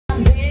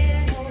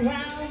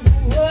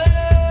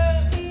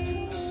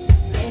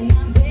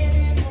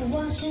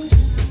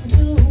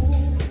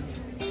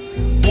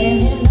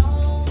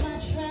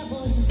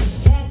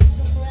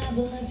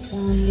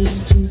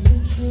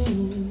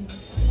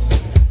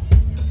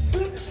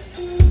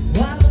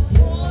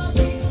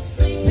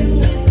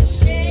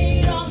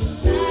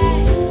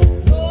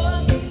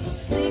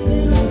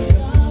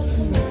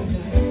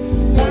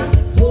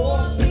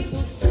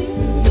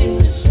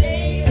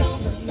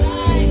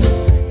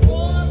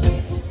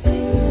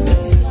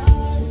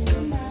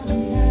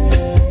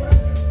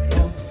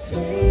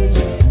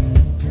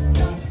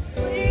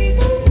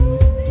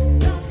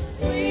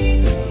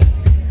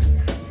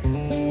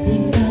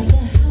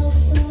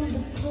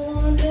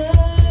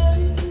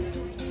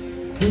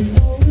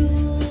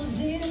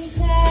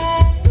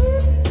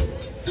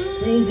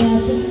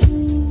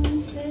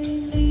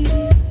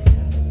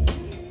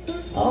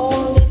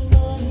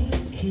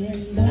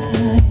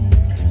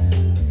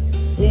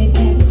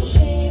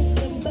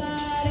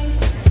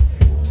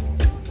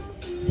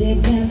They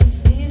got the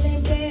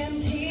stealing damn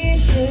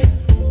t-shirt,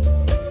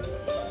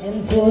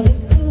 and for the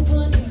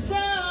coupon to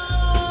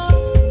brown,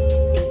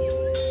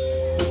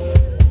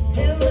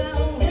 they're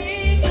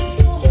outrageous,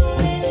 so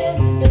high that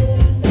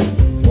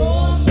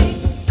poor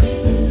people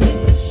sleeping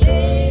with the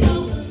shade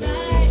on the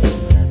night.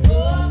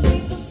 Poor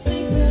people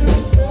sleeping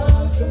on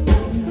stars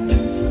tonight.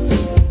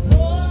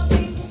 Poor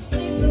people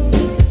sleeping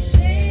with the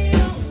shade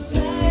on the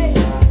night.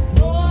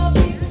 Poor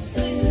people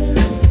sleeping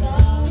on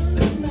stars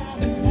tonight.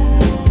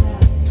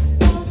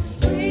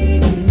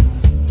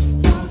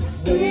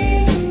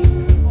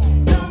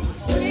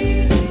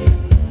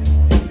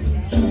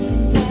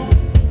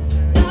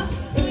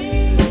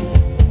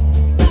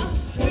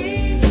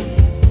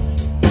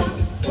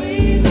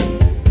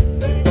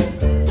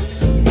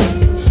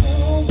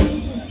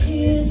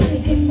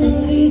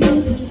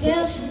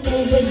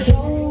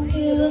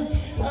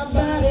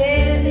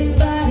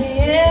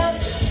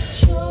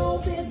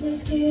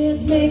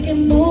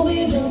 Making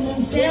movies on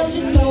themselves,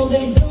 you know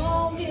they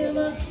don't give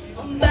a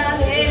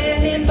about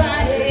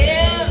anybody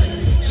else.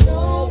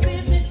 Show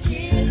business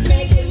kids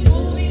making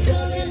movies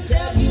on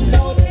themselves, you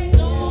know they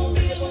don't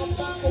give a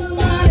fuck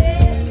about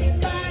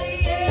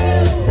anybody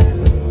else.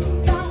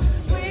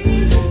 Las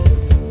Vegas,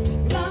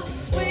 Las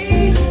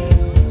Vegas,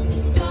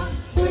 Las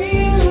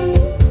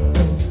Vegas,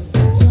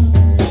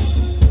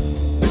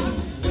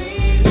 Las Vegas, Las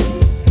Vegas,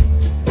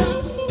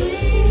 Las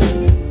Vegas.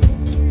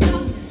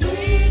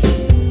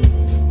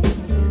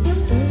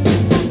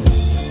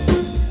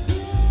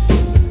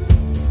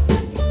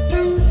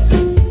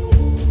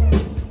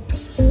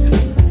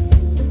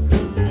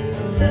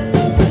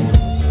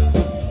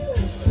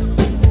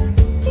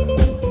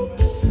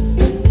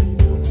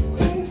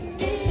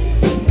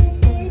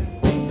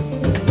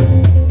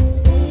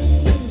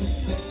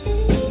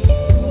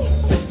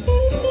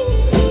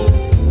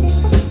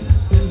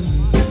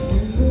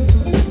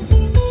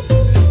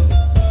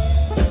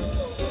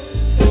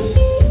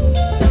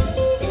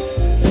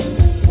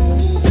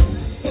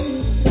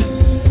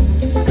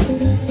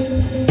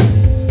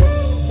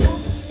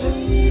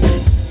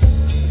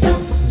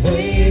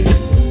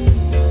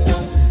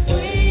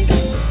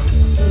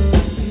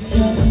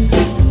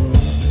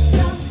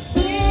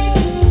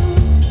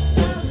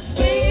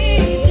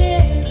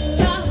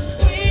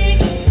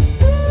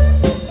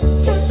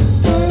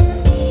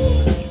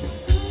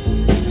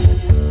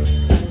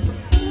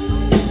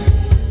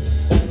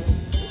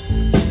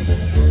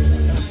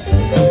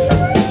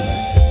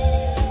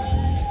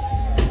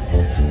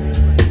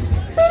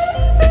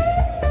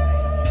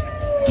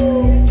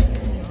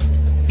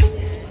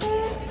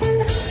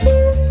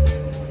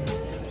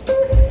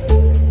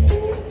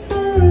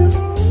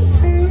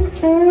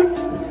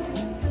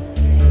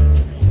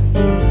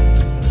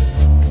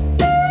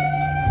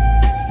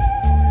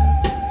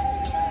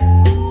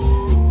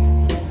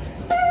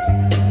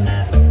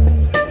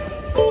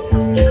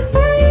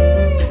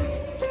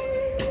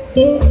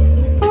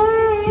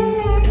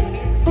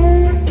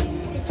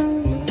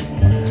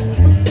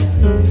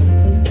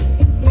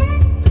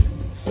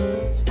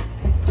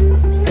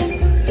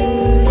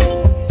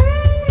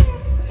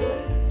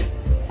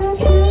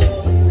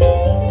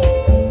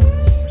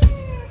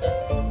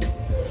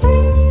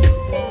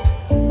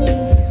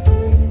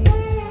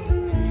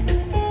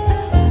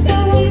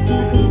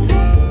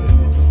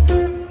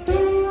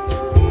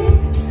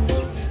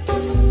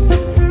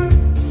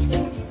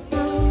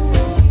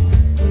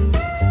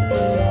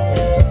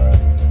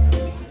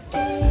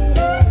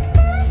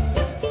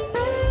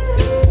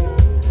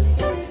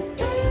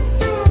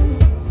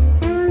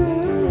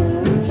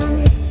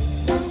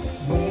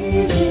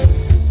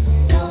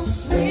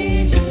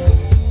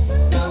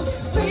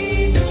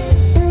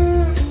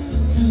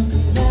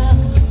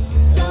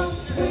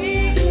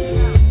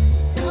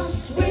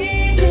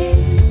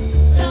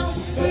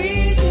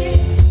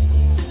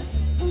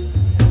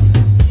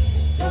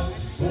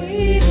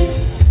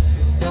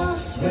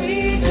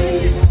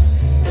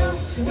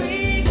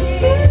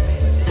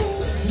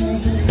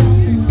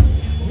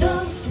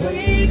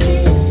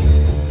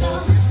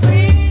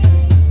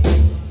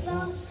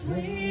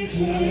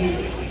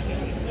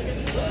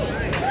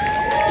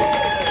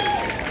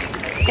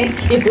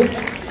 Thank you.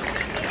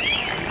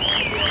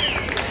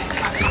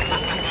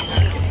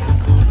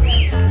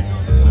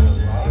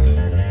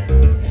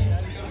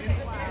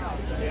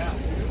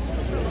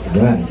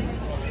 Right.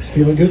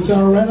 Feeling good,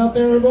 Sour Red, out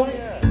there, everybody?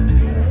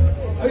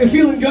 Are you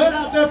feeling good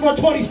out there,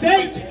 420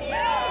 State?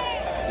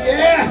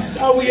 Yes!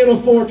 Are we in a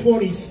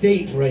 420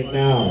 State right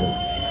now?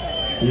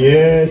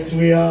 Yes,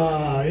 we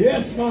are.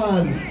 Yes,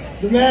 man.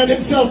 The man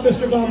himself,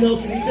 Mr. Bob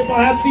Nelson. We tip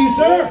our hats to you,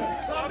 sir.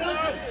 Bob Nelson.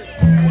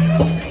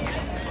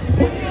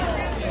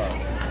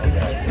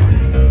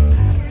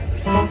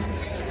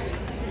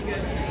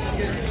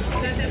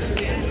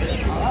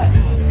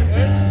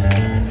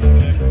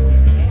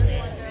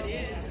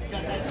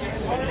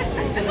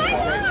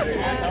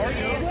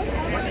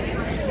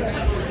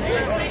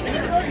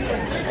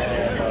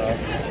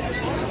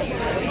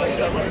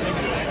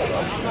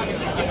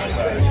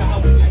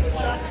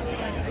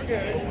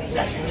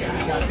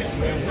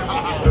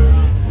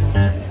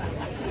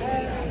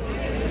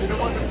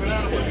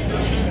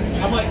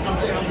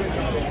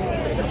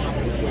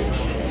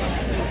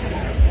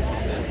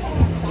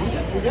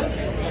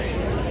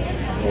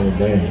 Oh,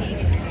 man.